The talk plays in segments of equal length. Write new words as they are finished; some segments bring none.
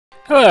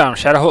Hello, I'm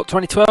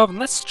Shadowhawk2012 and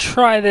let's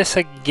try this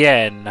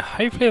again.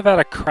 Hopefully I've had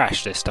a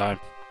crash this time.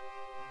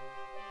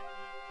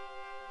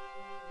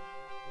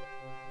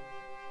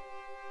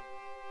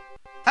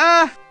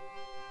 Now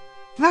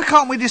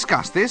can't we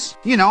discuss this?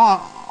 You know,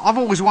 I've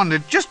always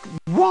wondered, just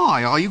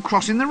why are you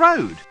crossing the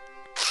road?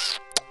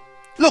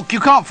 Look, you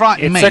can't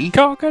frighten me. It's a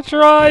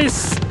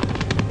cockatrice!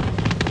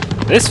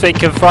 This thing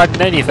can frighten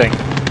anything.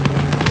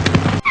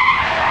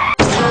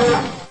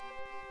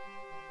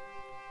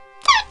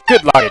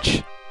 Good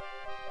luggage.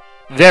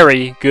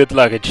 Very good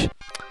luggage.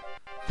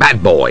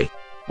 Bad boy.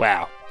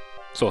 Wow.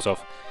 Sort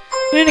of.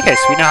 In any case,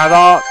 we now have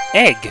our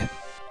egg.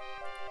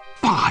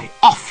 By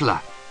Offler,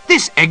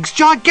 this egg's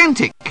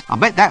gigantic. I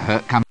bet that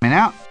hurt coming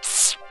out.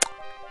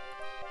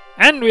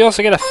 And we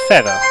also get a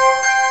feather.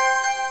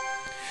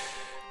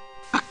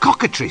 A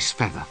cockatrice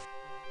feather.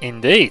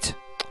 Indeed.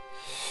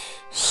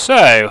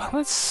 So,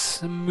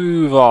 let's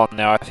move on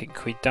now. I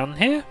think we're done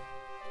here.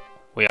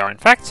 We are, in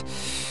fact.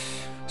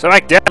 So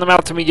back down the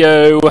mountain we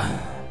go.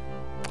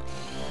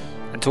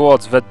 And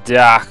towards the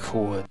dark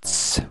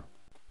woods.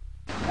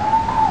 But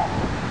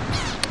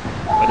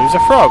there's a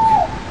frog.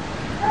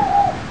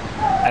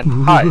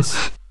 And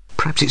eyes.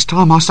 Perhaps it's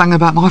time I sang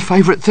about my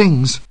favourite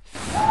things.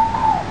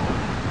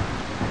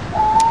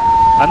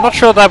 I'm not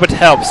sure that would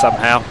help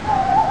somehow.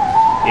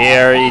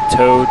 Airy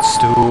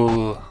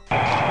toadstool.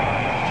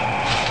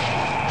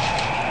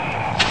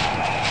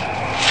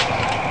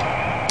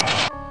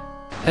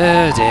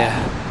 Oh dear.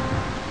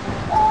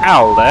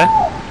 Owl there.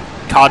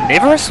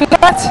 Carnivorous with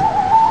that?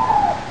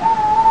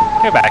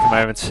 Go back a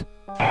moment.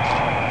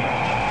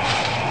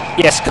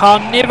 Yes,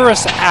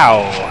 carnivorous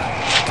owl.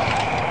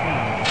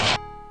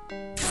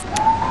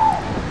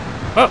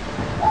 Well,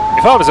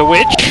 if I was a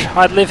witch,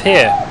 I'd live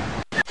here.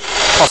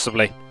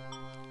 Possibly.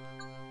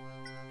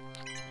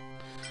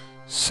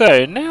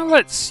 So, now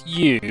let's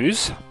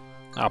use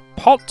our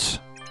pot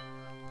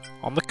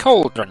on the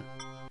cauldron.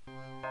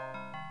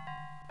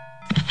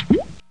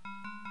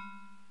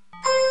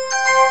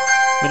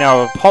 We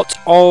now have a pot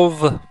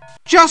of...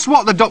 Just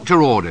what the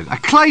doctor ordered. A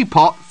clay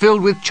pot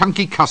filled with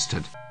chunky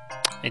custard.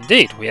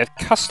 Indeed, we have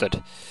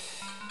custard.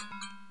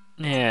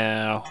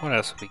 Yeah, what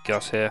else have we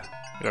got here?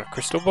 We got a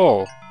crystal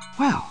ball.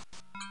 Well,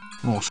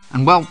 more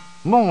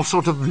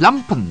sort of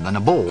lumpen than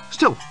a ball.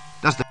 Still,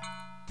 does the...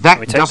 Can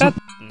we take that?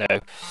 No.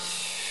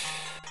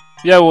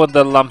 Yeah, well,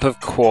 the lump of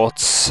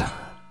quartz.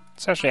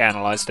 Let's actually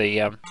analyse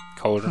the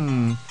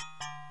cauldron.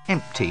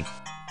 Empty.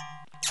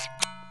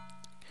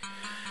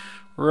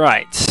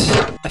 Right.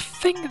 I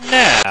think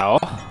now...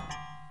 we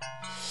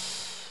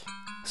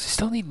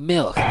still need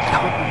milk. I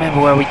can't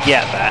remember where we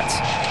get that.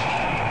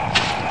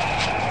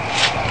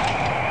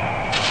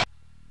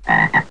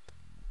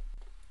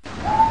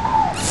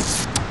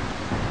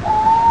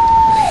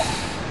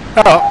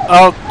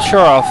 Oh, sure,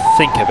 I'll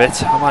think of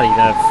it. I might even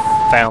have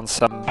found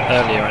some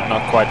earlier and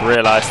not quite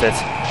realised it.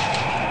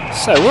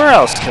 So, where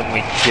else can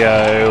we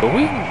go?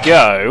 We can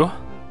go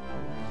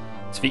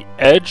to the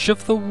edge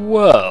of the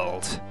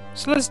world.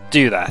 So let's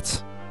do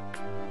that.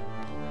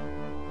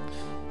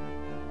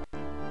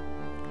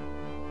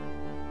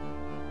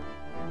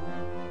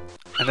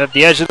 And at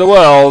the edge of the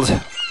world,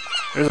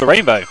 there's a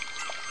rainbow.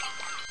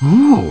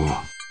 Ooh,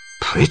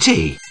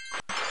 pretty.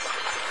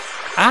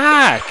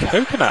 Ah,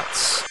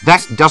 coconuts.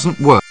 That doesn't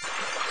work.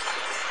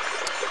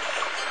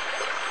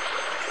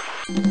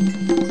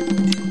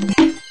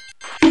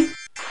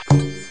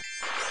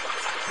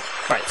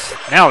 Right,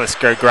 now let's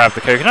go grab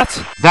the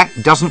coconut. That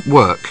doesn't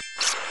work.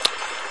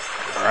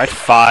 Alright,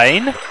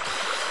 fine.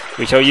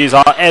 We shall use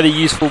our ever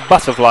useful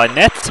butterfly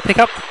net to pick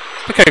up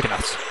the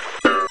coconut.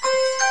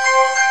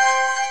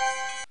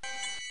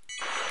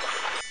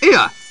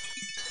 Here.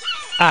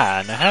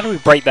 Ah, now how do we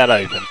break that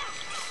open?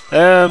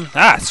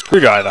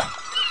 Screwdriver.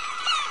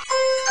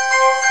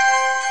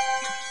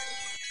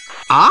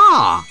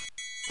 Ah!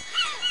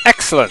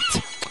 Excellent.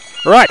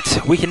 Right,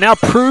 we can now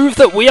prove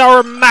that we are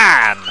a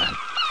man.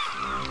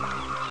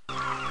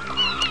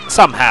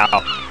 Somehow.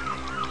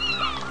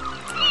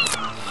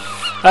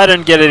 I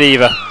don't get it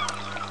either.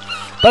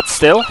 But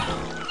still.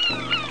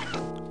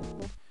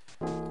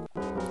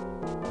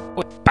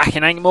 We're back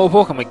in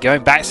Ankh-Morpork and we're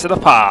going back to the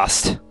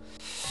past.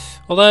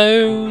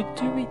 Although,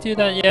 do we do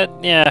that yet?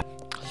 Yeah.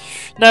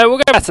 No, we'll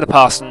go back to the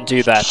past and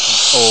do that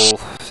whole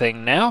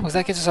thing now, because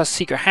that gives us our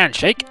secret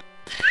handshake.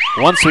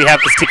 Once we have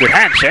the secret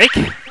handshake,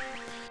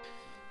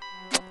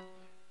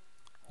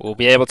 we'll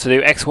be able to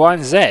do X, Y,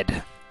 and Z.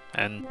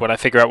 And when I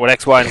figure out what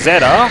X, Y, and Z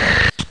are,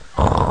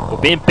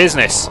 we'll be in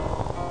business.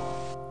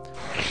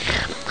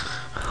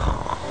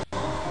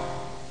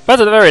 But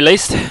at the very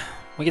least,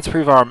 we get to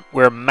prove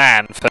we're a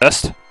man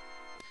first.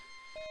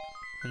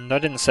 And I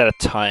didn't set a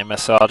timer,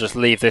 so I'll just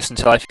leave this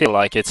until I feel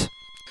like it.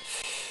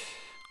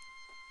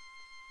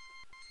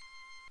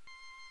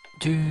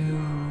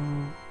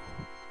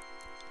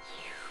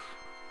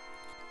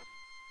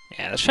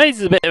 Yeah, the shades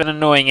is a bit of an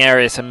annoying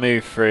area to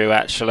move through,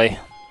 actually.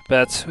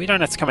 But we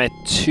don't have to come here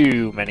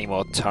too many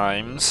more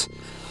times.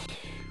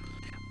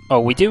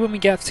 Oh, we do when we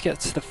get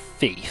to the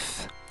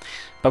thief.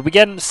 But we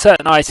get a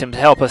certain item to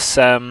help us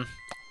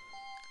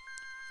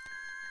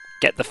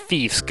get the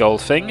thieves' gold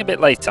thing a bit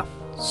later.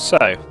 So,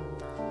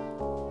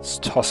 let's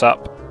toss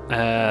up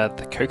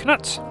the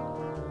coconut.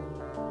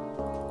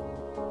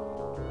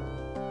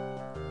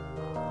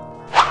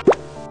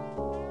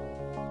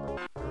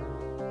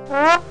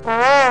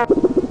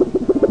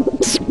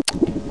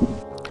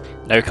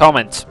 No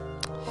comment.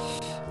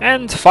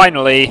 And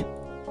finally,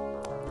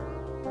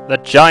 the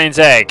giant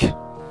egg.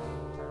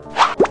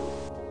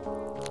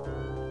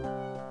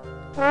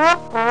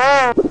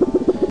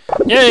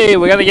 Yay,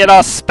 we're gonna get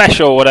our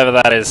special, whatever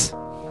that is.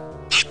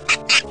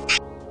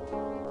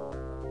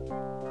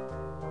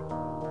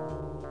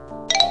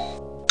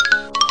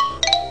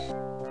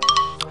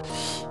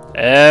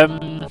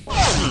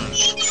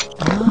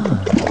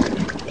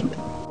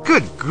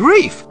 Good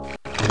grief!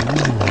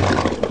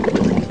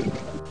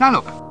 Now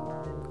look,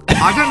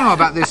 I don't know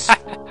about this.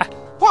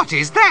 What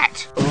is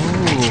that?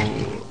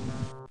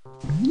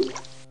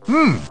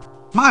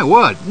 My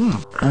word.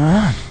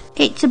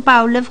 It's a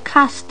bowl of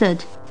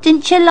custard.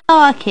 Didn't you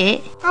like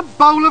it? A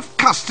bowl of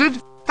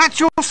custard? That's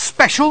your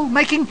special,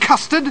 making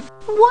custard?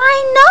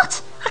 Why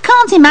not? I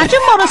can't imagine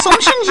what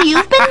assumptions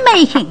you've been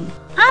making.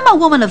 I'm a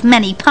woman of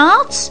many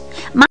parts.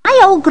 My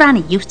old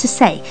granny used to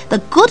say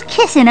that good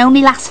kissing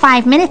only lasts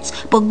 5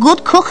 minutes, but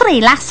good cookery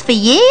lasts for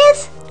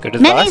years. Good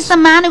advice. Many's the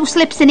man who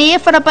slips in here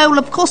for a bowl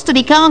of custard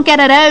he can't get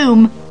at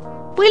home.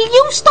 Will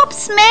you stop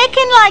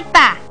smirking like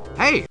that?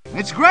 Hey,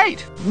 it's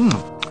great.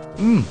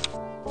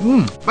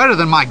 Better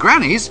than my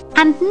granny's.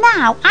 And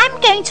now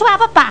I'm going to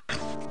have a bath.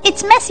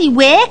 It's messy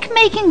work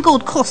making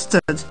good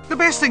custard. The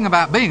best thing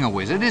about being a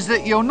wizard is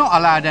that you're not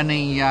allowed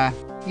any,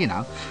 you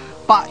know,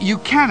 but you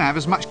can have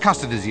as much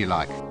custard as you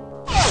like.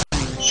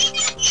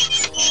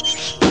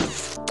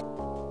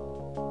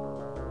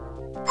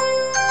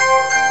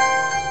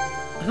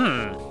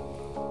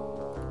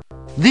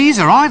 These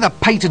are either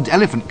patent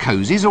elephant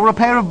cozies or a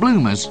pair of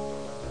bloomers.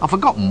 I've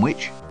forgotten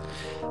which.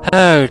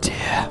 Oh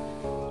dear.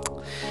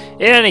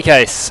 In any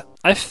case,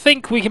 I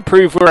think we can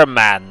prove we're a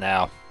man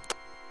now.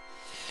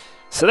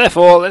 So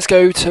therefore, let's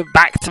go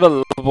back to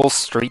the lovable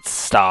street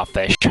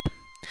starfish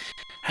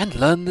and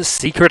learn the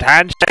secret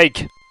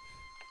handshake.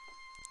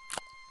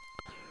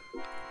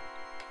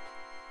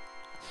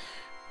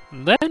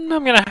 Then I'm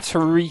going to have to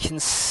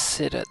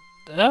reconsider.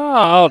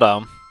 Oh, hold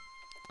on.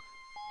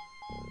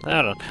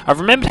 Hold on. I've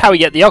remembered how we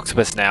get the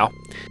octopus now.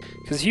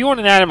 Because if you want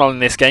an animal in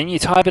this game, you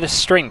tie a bit of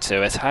string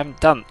to it. I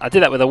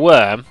did that with a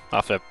worm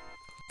after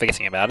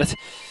forgetting about it.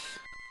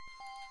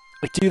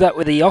 We do that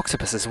with the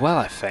octopus as well,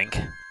 I think.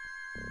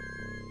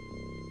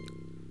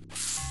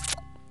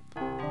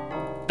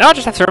 Now I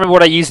just have to remember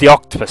what I use the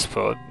octopus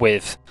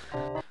with.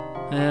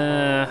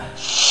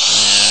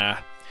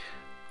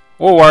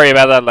 We'll worry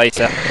about that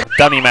later.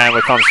 Dummy man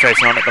we're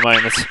concentrating on at the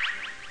moment.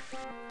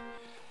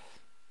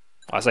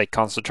 I say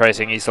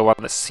concentrating, he's the one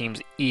that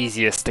seems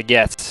easiest to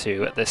get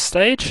to at this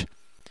stage.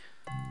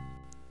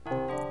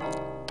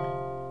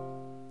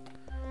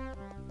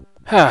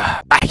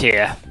 Back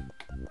here.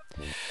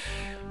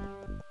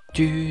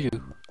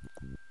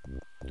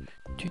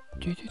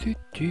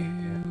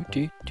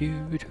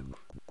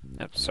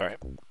 Oh, sorry.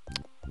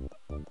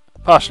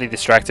 Partially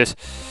distracted.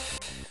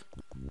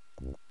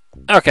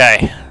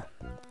 Okay.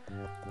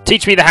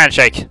 Teach me the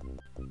handshake.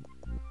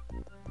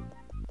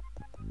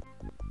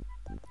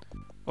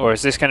 Or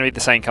is this going to be the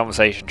same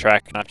conversation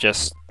track and I've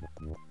just...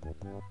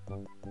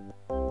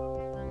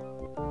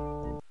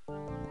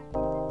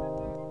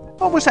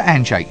 What was that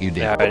handshake you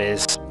did? There it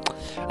is.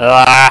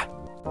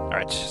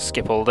 Alright,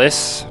 skip all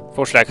this.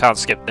 Fortunately, I can't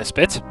skip this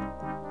bit.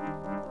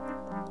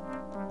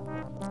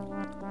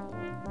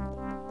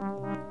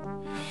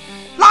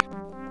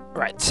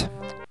 Right.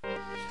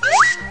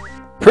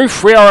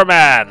 Proof we are a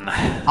man.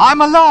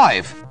 I'm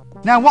alive.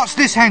 Now what's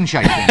this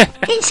handshake thing?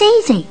 It's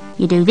easy.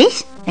 You do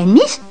this, then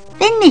this,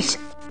 then this.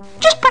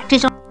 Just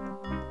practice on.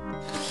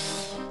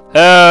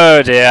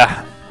 Oh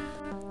dear.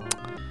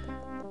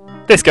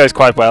 This goes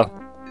quite well.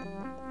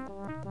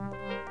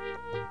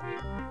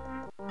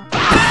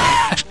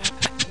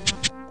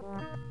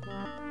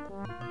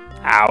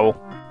 Ow.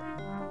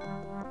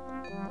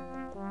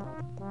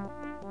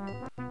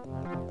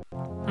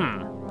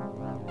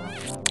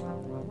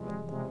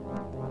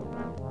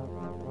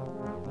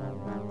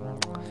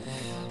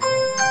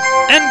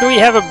 And we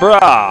have a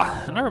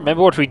bra. And I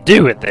remember what we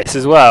do with this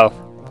as well.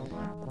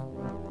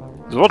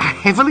 What? A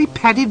heavily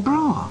padded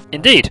bra.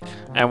 Indeed.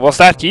 And what's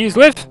that used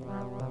with?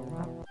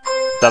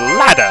 The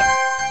ladder.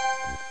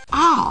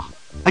 Ah,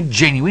 a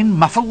genuine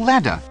muffled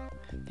ladder.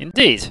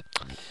 Indeed.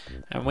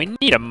 And we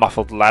need a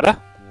muffled ladder.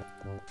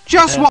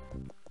 Just what?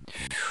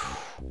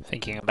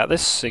 Thinking about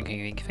this.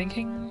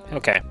 Thinking.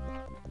 Okay.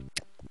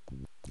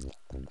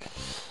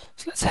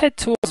 So let's head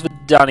towards the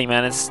dunny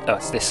man. It's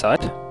this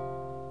side.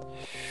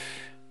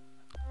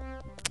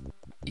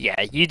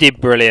 Yeah, you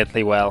did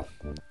brilliantly well.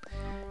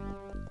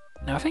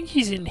 Now I think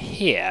he's in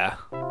here.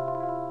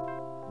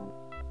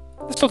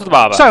 Let's talk to the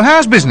barber. So,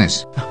 how's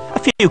business? A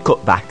few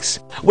cutbacks.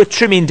 We're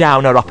trimming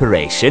down our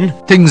operation.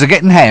 Things are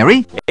getting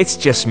hairy. It's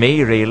just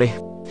me, really.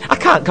 I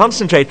can't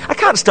concentrate. I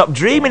can't stop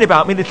dreaming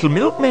about me little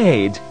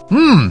milkmaid.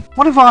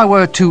 What if I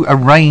were to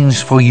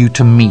arrange for you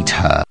to meet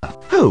her?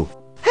 Who?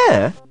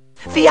 Her?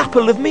 The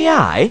apple of my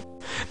eye?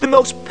 The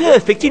most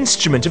perfect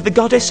instrument of the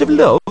goddess of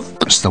love?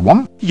 That's the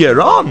one.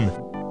 You're on.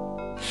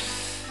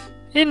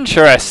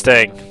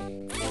 Interesting.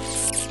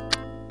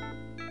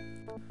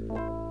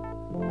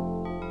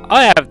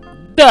 I have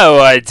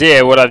no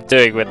idea what I'm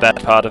doing with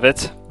that part of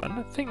it. I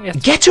don't think we have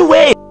to... Get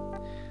away!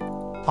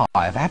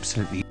 I have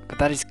absolutely... But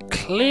that is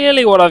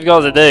clearly what I've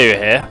got to do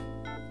here.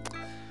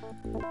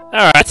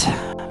 Alright.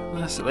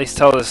 That's at least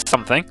told us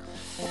something.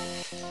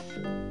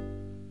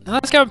 Now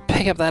let's go and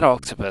pick up that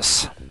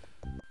octopus.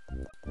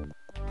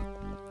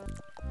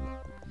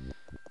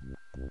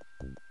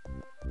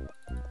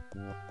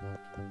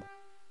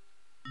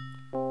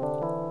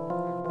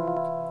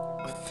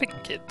 I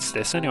think it's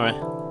this anyway.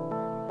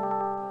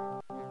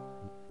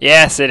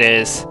 Yes, it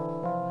is.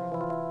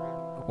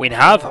 We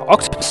have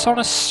octopus on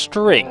a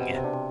string.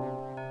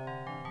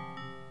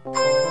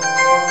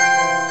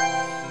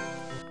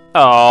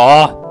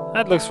 Aww,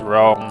 that looks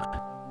wrong.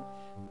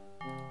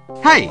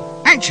 Hey,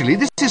 actually,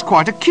 this is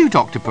quite a cute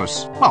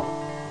octopus. Well,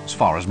 as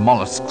far as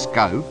mollusks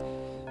go.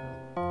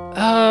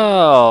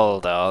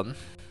 Hold on.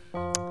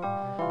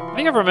 I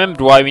think I've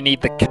remembered why we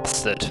need the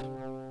custard.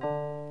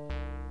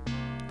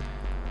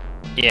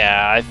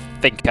 Yeah, I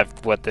think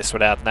I've worked this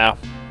one out now.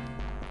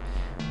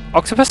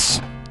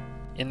 Octopus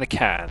in the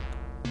can.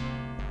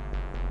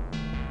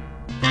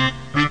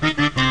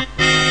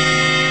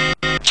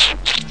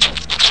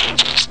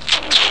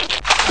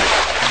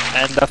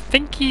 And I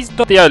think he's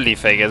not the only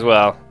thing as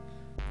well.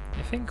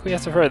 I think we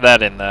have to throw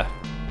that in there.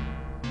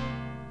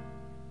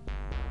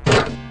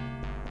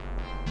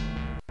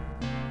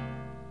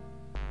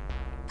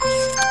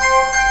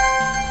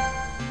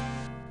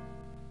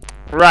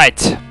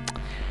 Right.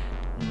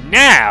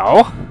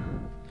 Now,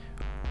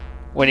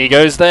 when he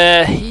goes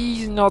there,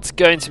 he's not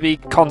going to be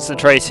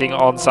concentrating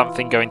on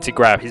something going to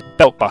grab his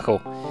belt buckle.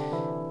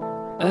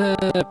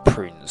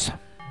 Prunes.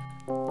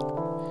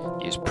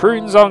 Use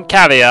prunes on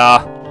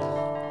caviar.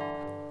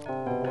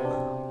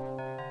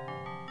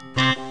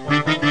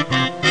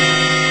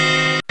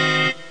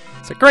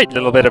 It's a great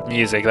little bit of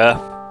music there.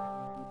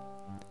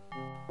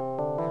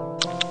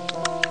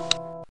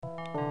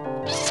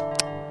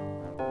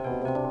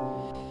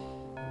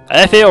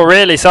 I feel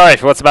really sorry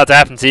for what's about to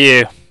happen to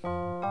you.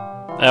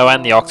 Oh,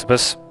 and the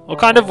octopus. Well,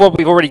 kind of what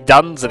we've already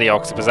done to the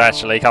octopus,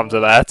 actually, come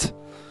to that.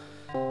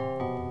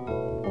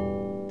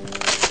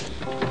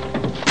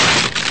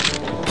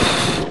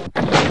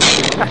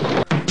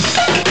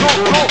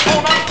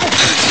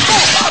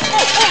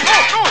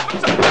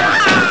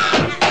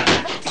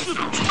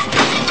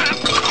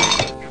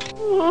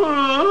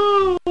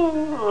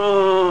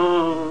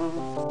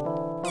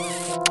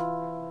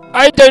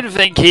 I don't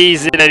think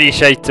he's in any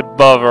shape to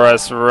bother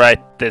us right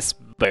this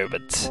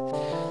moment.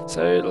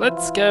 So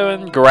let's go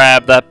and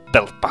grab that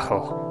belt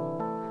buckle.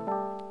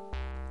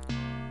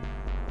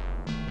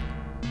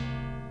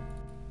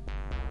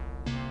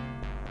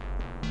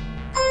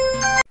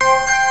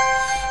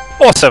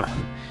 Awesome!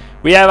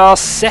 We have our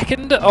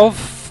second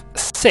of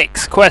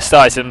 6 quest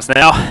items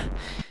now.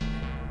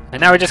 And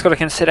now we just got to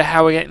consider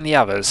how we're getting the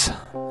others.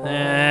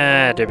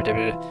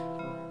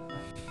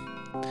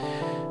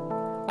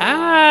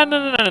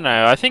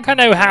 No. I think I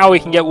know how we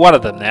can get one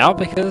of them now,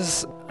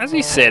 because, as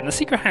we said, the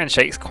secret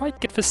handshake is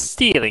quite good for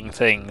stealing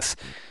things.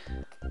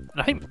 And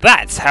I think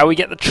that's how we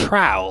get the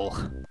trowel.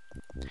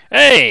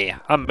 Hey!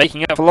 I'm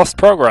making up for lost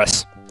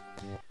progress.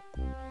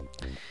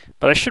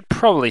 But I should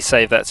probably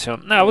save that till...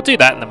 No, we'll do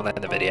that and then we'll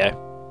end the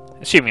video.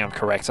 Assuming I'm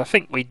correct. I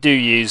think we do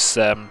use...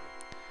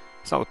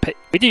 it's not the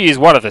we do use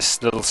one of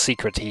this little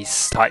secret-y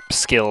type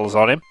skills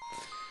on him.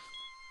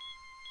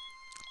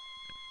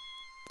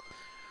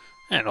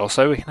 And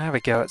also, we can have a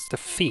go at the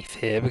thief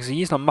here, because he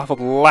used a muffled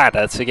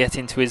ladder to get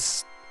into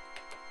his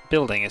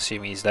building,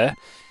 assuming he's there.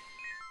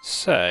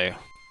 So...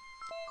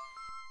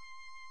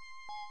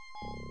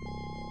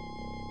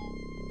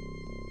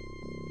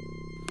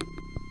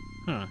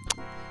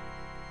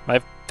 My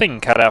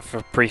thing cut out for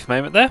a brief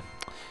moment there.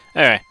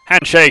 Anyway,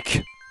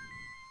 handshake!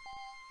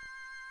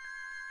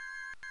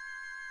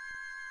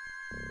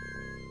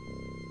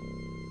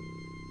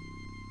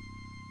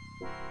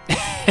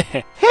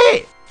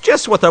 Hey!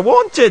 Just what I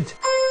wanted!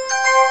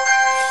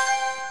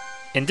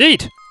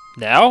 Indeed.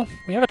 Now,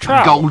 we have a A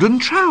trowel. golden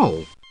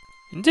trowel.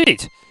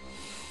 Indeed.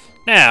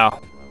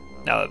 Now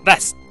that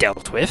that's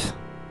dealt with,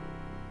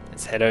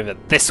 let's head over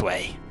this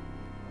way.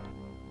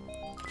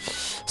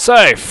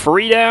 So,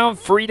 free down,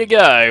 free to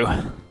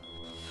go.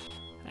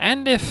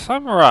 And if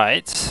I'm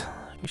right,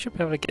 we should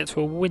be able to get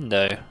to a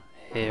window.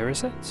 Here,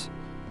 is it?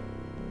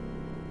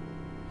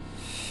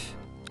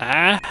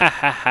 Ah ha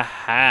ha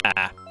ha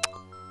ha.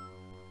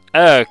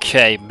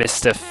 Okay,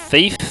 Mr.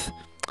 Thief.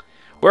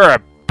 We're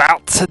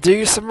about to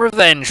do some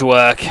revenge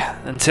work.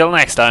 Until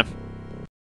next time.